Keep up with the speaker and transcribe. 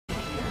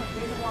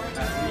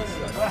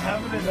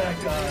happened to that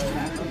guy?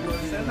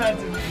 Send that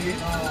to me.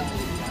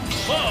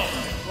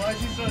 Why is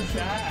he so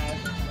sad?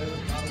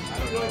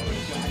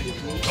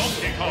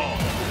 Donkey Kong.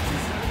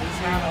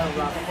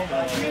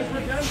 He is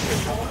redemption.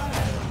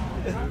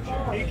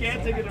 He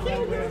can't take it the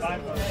wrong way.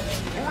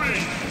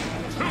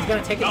 He's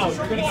gonna take it.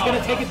 He's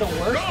gonna take it the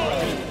worst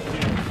way.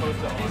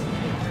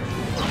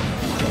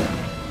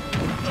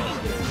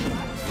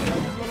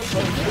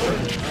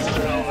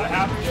 No, I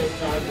have to get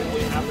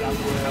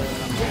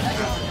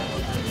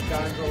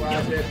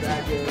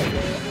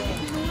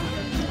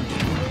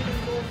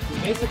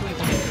Basically,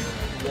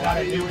 what I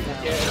do is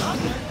get.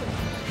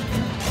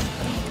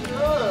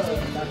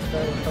 That's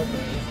very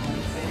appropriate.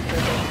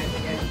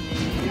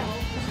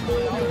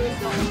 You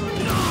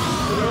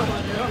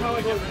know how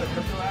I get rid of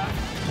crypto apps?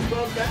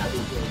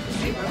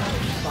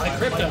 Buy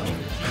crypto.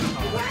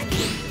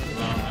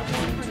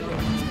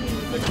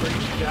 The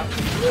green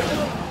Japanese.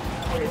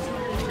 I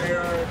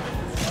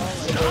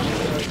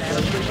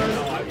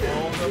like that.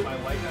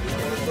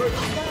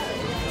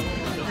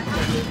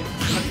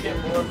 Get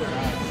more of the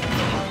ads.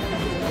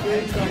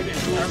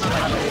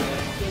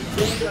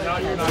 Now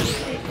you're not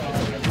going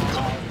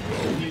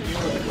you do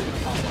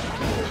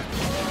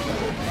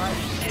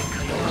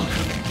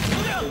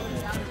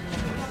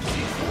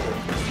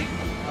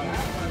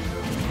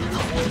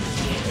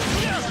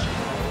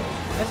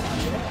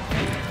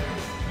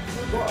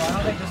I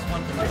don't think this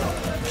one can go.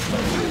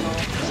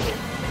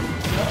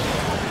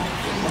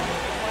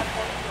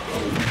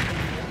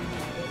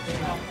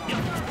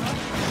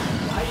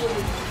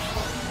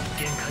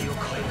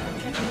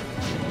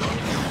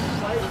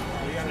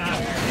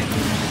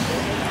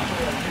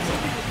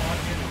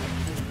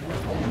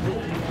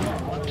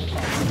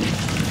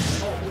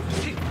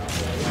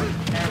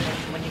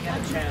 When you get a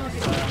chance,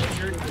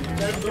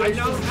 I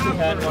don't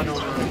have one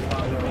over.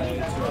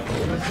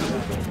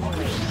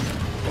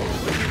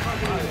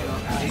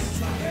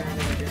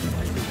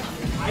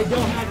 I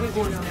don't have his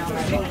order now. I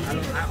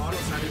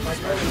honestly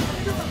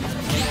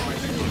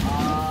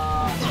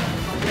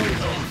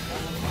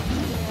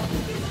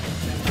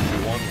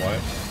One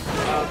what?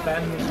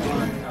 Ben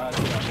won.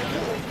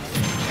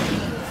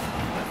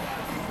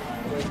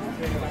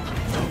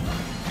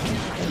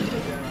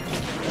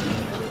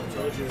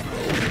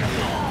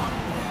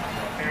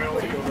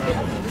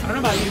 I don't know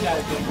about you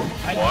guys, dude.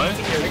 What? I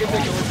can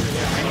take over.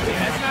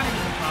 That's not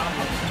even the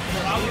problem. The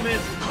problem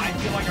is, I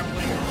feel like I'm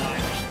playing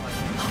online.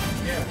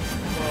 Yeah.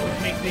 Well, it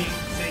makes me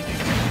say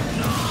things.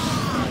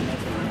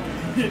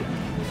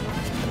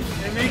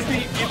 It makes me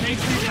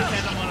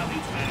pretend I'm on a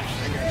lead smash.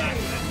 Like, you're not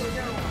gonna.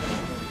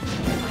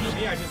 For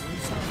me, I just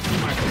use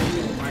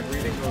my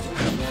breathing goes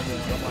abnormal.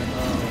 So I'm like,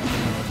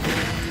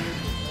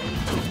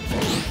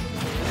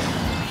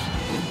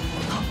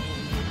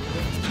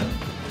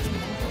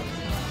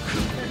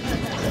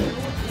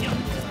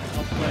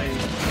 I'll play.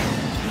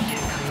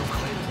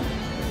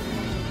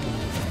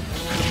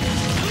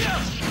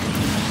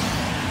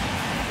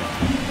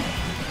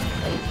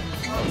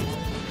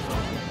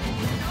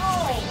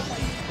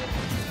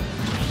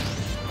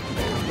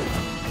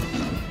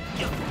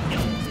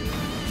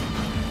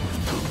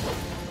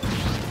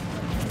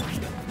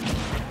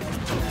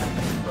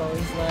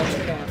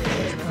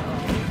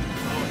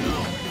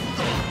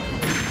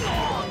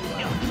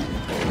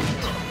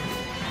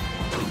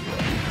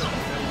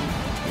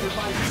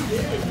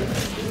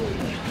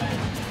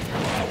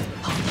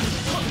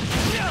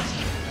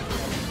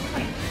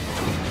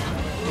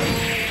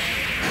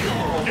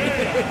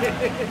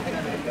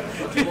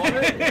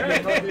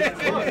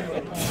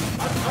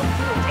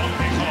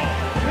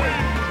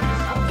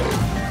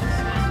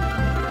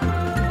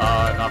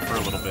 Not for a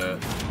little bit.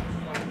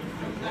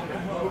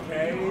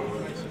 Okay.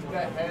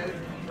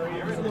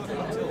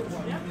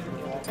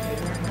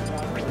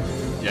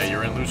 Yeah,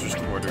 you're in loser's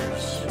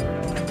quarters.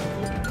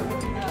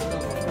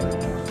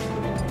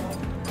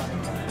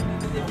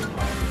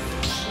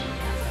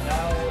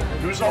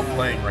 Who's all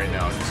playing right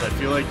now? Because I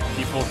feel like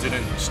people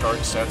didn't start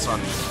sets on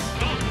the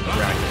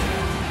bracket.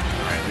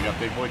 Alright, we got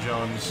Big Boy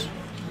Jones.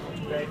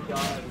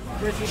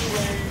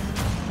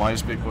 Why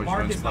is Big Boy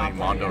Jones playing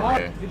Mondo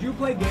Ray? Did you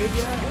play Gabe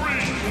yet?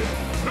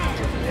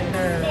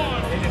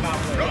 They did not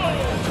play.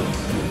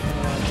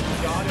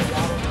 John and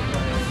Robert were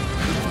playing.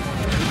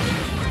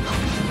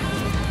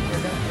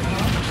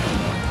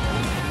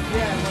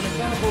 Yeah, when it's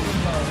not open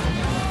close.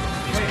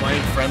 He's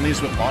playing friendlies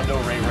with Mondo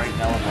Ray right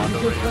now, and Mondo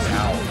Ray is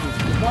out.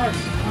 Mark,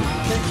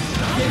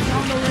 take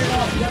Mondo Ray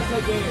off. You gotta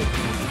play Gabe.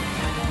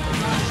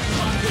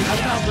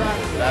 That's not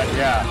right. That,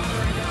 yeah.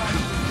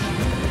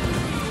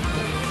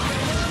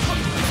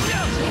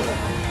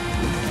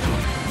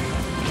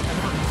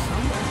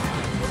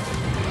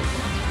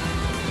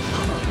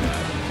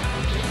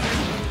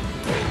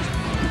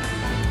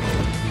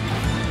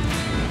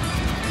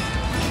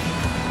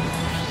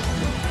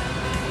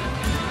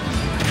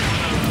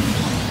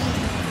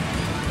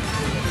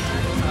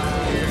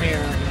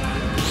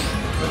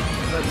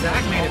 But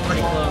Zach made it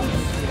pretty close.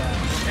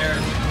 Yeah.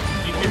 Aaron,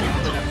 you give me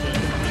production.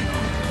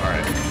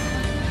 Alright.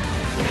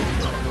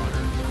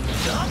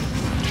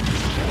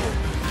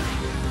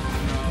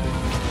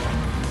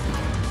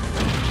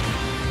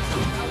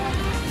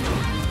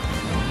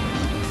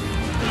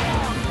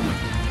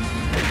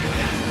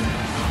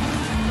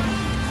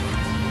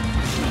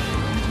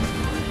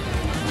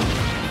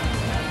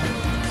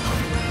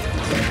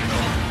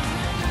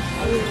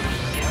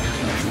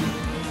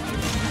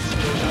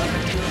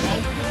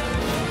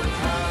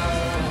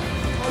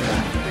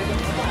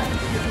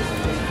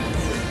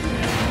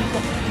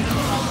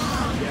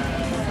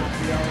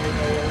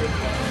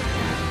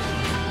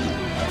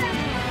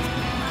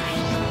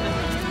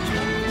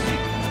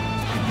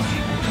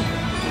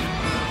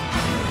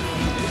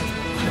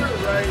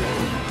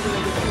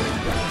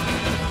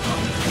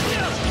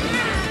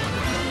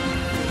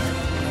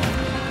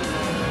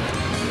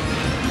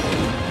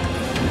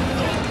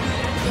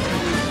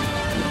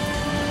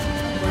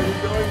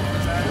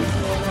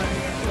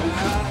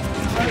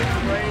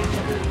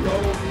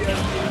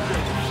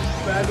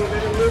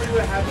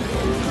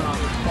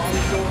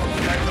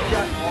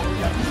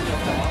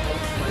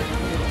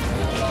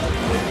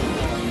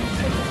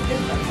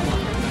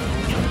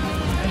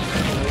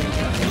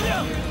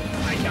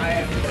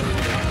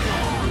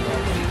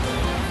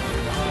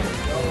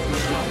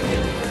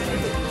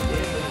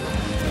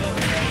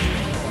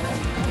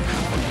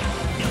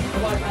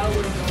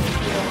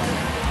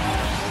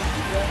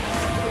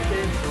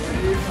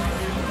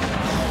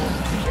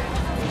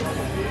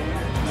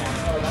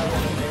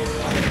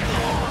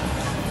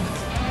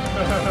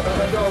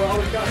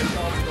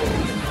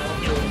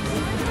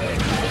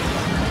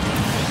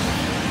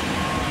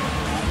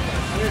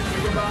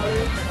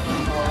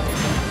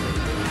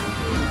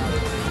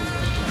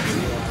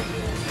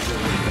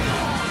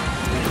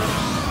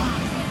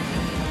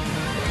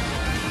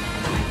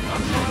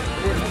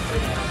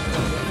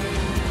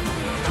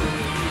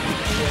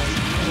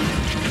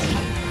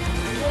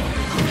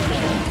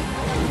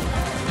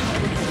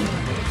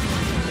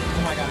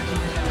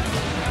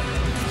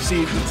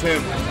 See,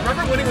 Tim,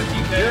 Remember winning with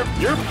DK?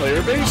 your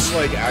player base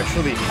like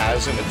actually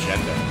has an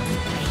agenda.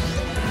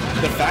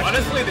 The fact,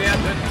 honestly, they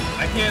have been.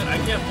 I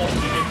can't fault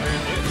DK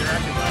players. They're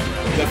actually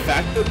loud. the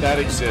fact that that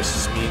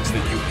exists means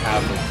that you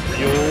have a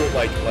real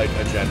like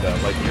agenda.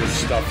 Like you're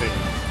stuffing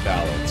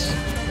ballots.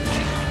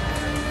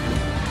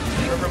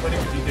 Remember winning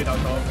with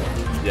DK.com?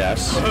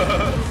 Yes.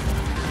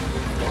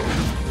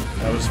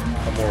 That was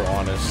a more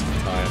honest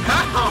time.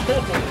 How?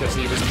 Because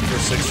he was for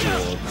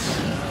 6-year-olds.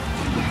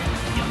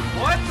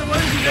 What? What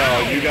is he No,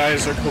 now? you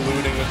guys are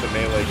colluding with the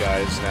melee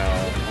guys now.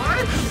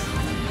 What?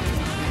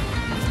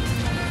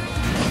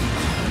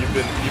 You've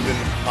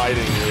been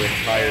hiding your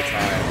entire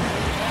time.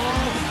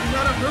 Oh, you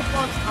got a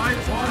hurtbox time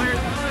this entire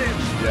time.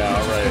 Yeah,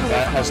 alright.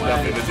 That has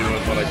nothing to do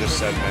with what I just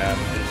said, man.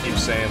 You keep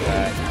saying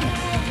that.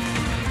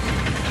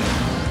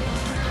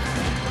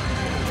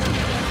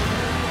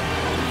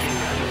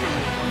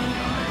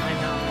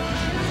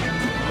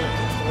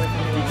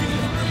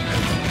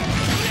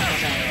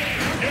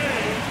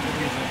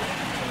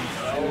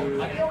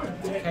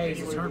 Okay, it's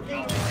your turn.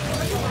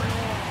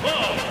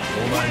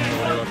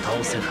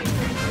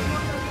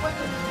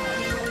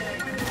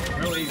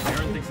 Really,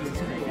 Aaron thinks this is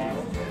crazy.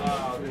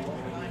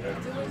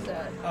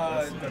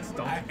 That's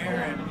dumb.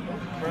 Aaron,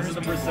 versus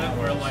the percent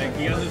where like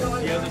he has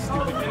this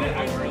stupid minute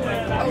where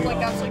like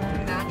That's like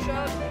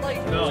matchup,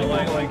 like no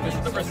like this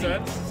is the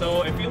percent.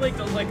 So if he like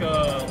does like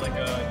a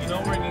you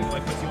know where he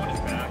like puts you on his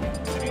back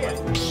and he like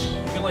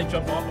you can like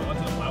jump off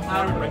onto the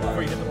platform right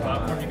before you hit the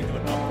platform you can do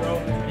an up throw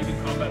and you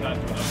can combat that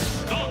to an up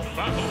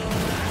throw.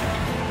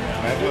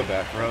 Can I do a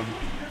back rub?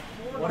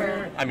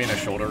 I mean a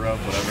shoulder rub,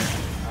 whatever.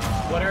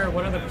 What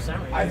are the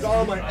percent rates? I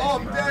saw him like, oh,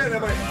 I'm dead.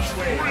 I'm like,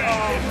 wait. I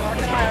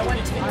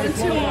went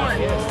 2-1. I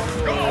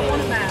won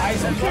a match.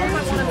 As long as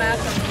I won a match,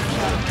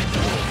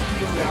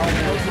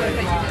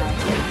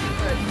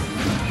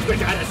 The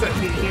guy that sent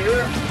me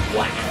here?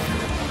 What?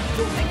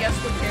 I guess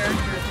what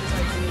character is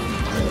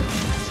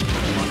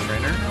like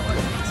Trainer?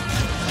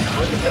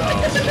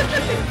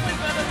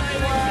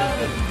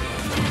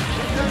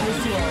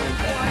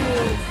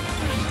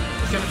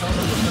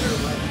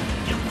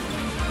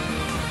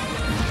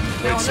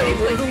 Wait, so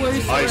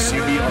Ice,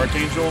 you beat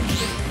Archangel?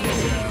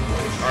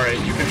 Alright,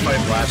 you can fight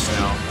Blast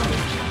now.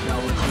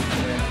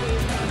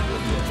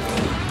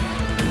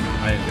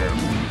 I am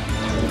terrible.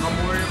 I'm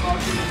worried about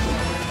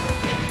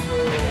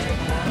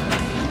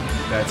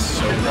That's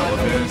so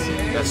relevant.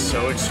 That's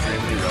so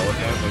extremely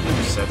relevant when you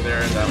just sit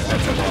there and that's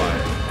a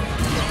lie.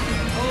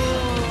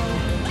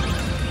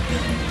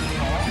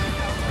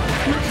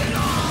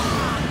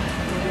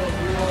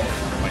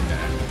 My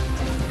neck.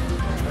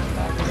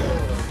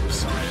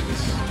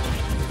 Science.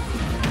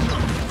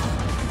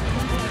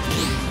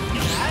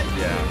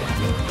 Yeah.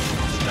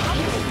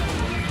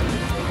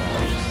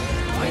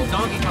 Like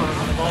Donkey Kong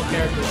on the ball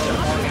characters.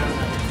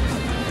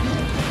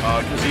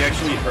 Because he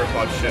actually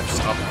hurtbug shifts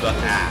up the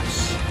ass.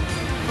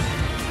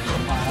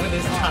 With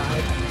his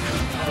tie.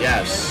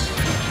 Yes.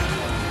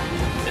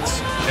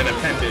 It's an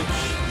appendage.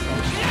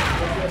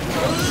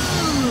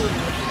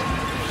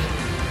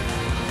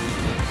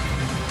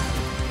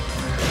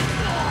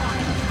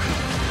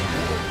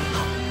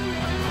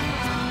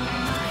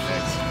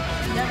 Thanks.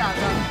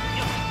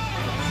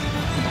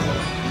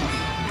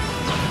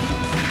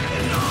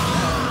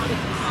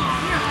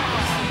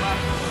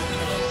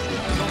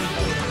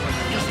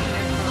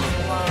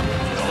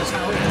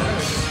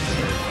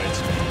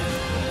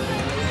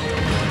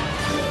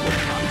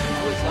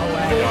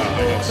 I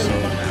got so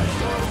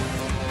mashed up.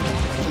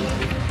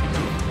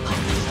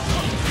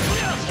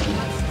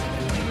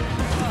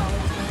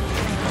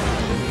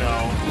 No,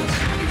 let's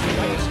keep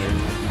closer.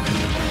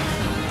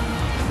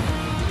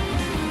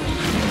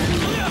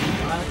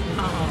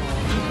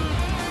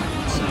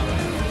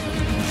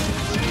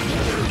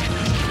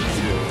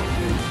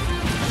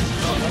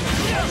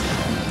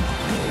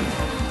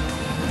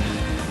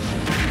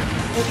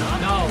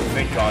 No.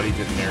 Thank God he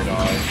didn't air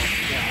dodge.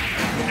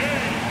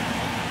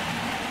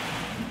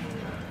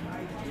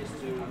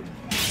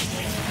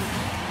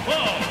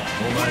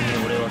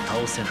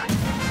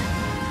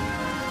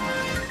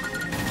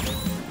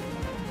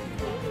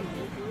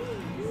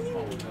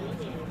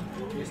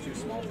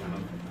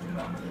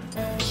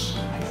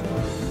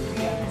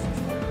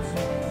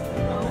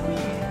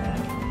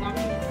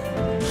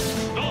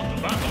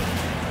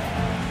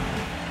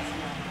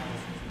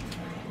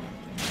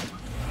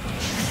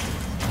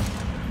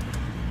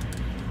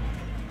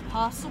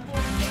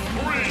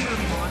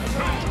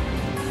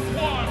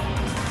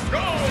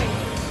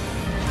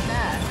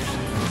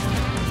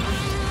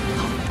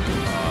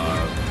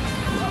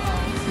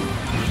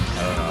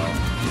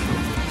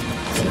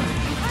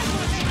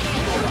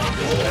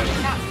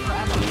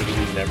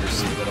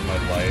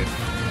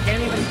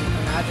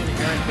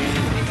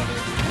 banning anybody.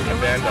 I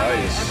banned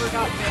Ice.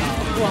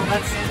 Well,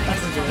 that's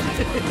good.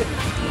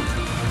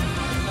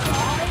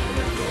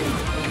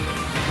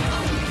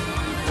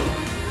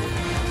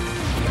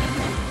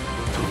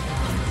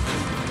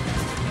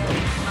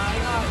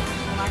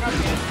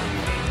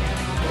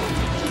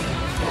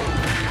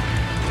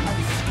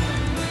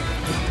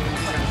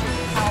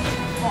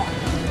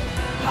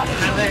 How do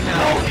they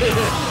know?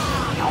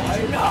 How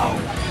do they know?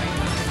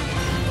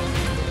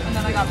 And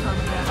then I got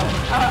permanent.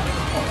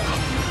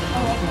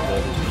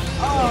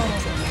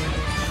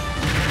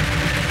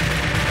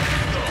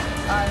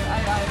 I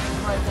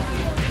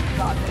rightfully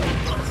got it.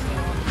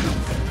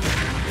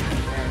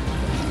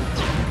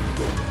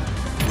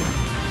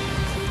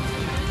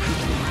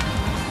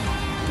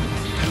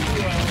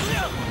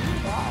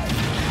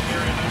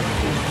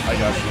 I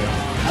got you.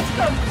 Let's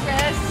go,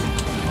 Chris.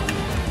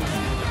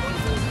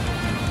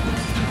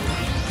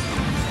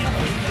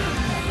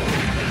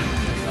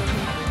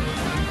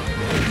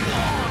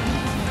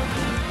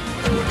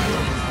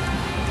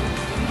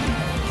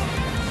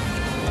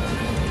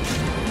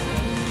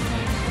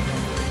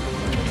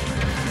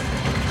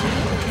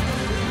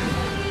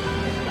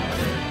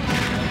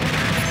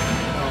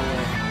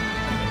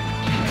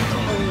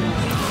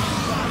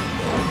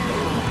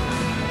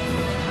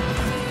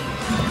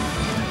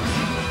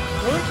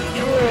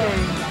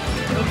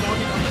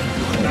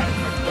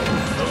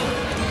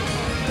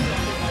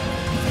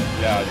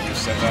 Yeah, you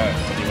said that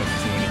when he went to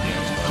too many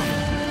games, but...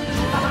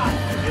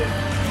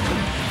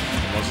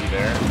 Was he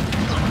there?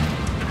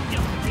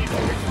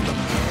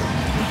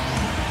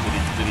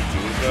 Did he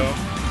do it though?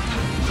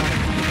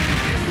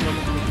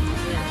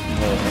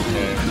 Well,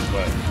 okay,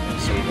 but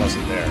so he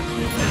wasn't there.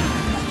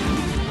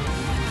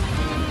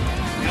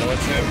 You know what,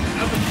 Tim?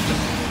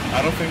 I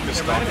don't think this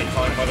Donkey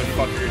Kong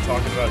motherfucker you're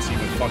talking about is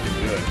even fucking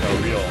good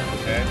or real,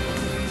 okay?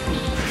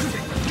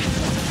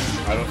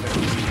 I don't think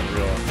he's even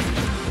real.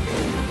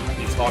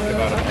 You talk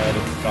about him all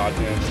the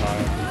goddamn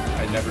time.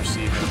 I never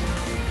see him.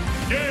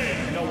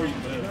 Yeah, I know where you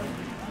live.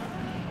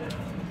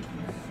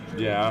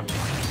 Yeah.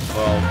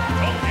 Well,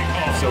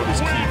 so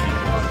does Kiki.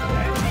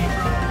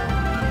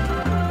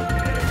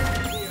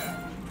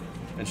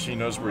 And she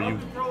knows where you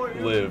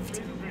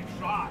lived.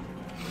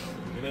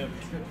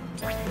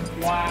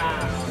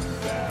 Wow.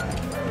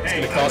 It's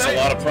gonna cause a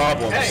lot of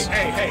problems.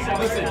 Hey,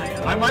 listen.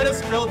 I might have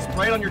spilled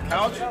Sprite on your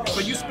couch,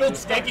 but you spilled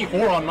Stanky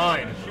Whore on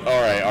mine.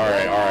 Alright.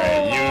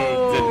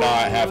 You did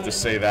not have to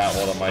say that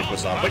while the mic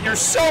was on. But you're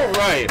so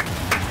right!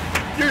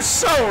 You're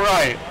so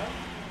right!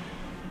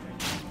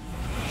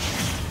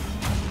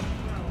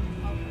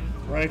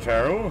 Right,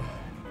 Arrow?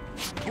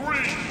 3,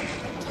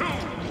 2,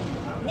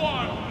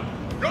 1,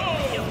 go!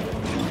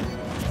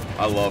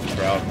 I love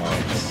crowd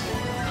mics.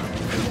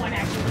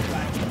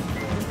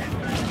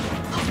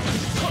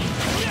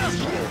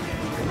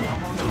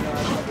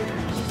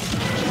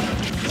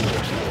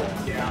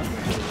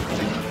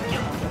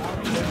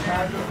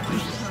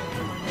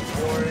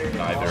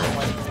 Neither.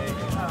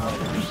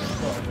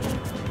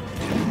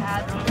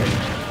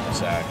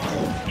 Zach.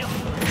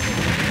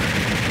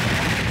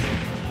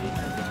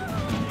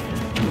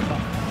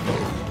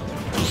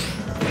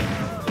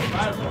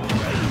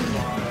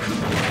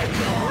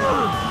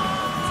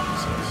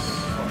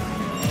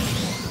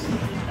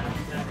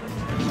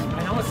 I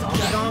know it's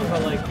strong,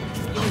 but like, I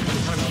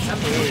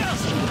don't know,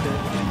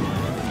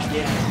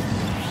 yeah.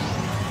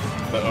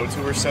 The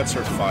O-Tour sets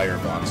are fire,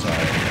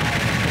 Bonsai.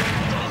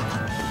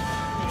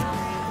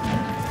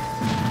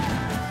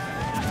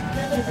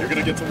 You're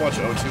gonna get to watch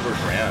O-Tour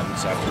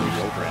Grands after we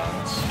go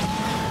Grands.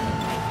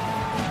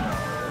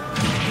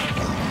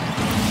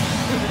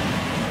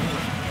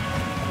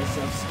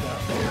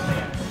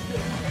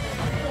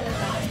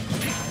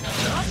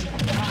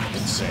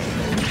 Insane.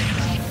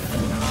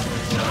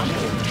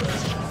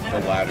 The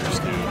ladders,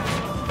 dude.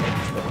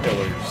 The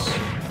pillars.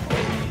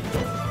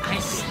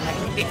 I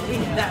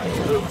hate that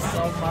move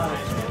so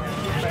much.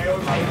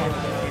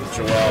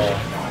 Joel,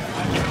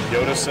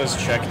 Yoda says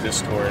check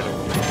Discord.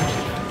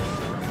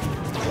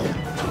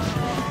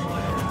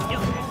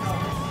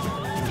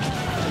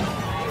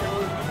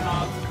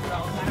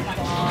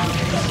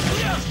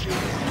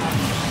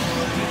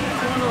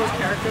 One of those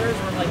characters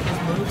where like his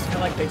moves feel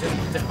like they just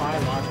defy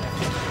logic.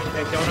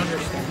 They don't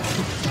understand.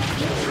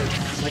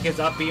 Like his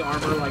up B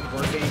armor like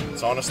working.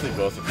 It's honestly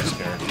both of his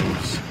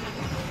characters.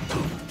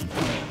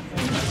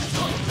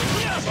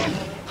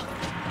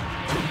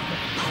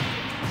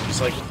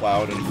 He's like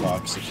Cloud and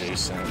Fox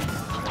adjacent.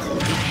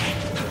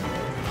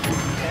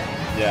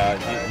 Yeah,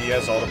 he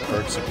has all the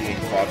perks of being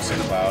Fox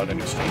and Cloud in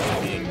exchange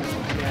for being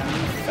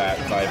fat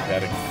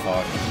diabetic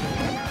fuck.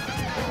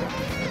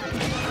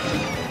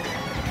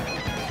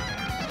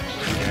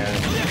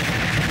 And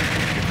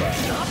goodbye.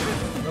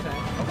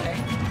 Okay.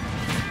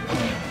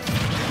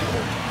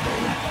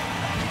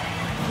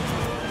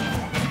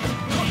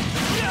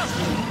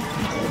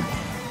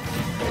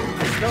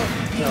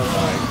 Oh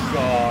my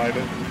god.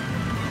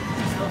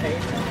 Still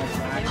hate him.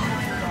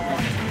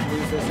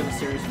 Lose this in a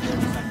series of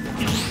 30 seconds.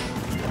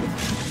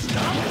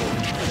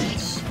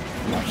 It's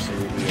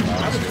absolutely I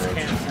would just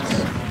amazing.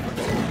 cancel.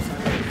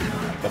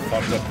 The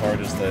fuck good part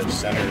is the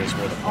center is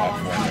where the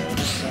platform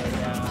is.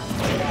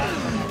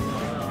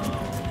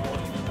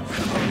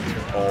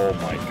 Oh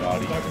my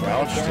god, he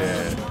crouched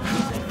it.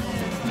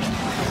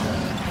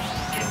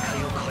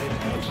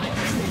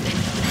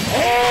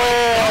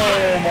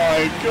 Oh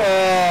my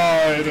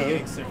god!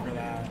 Getting sick for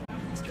that.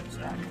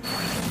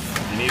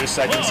 You need a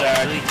second,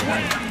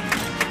 Zach.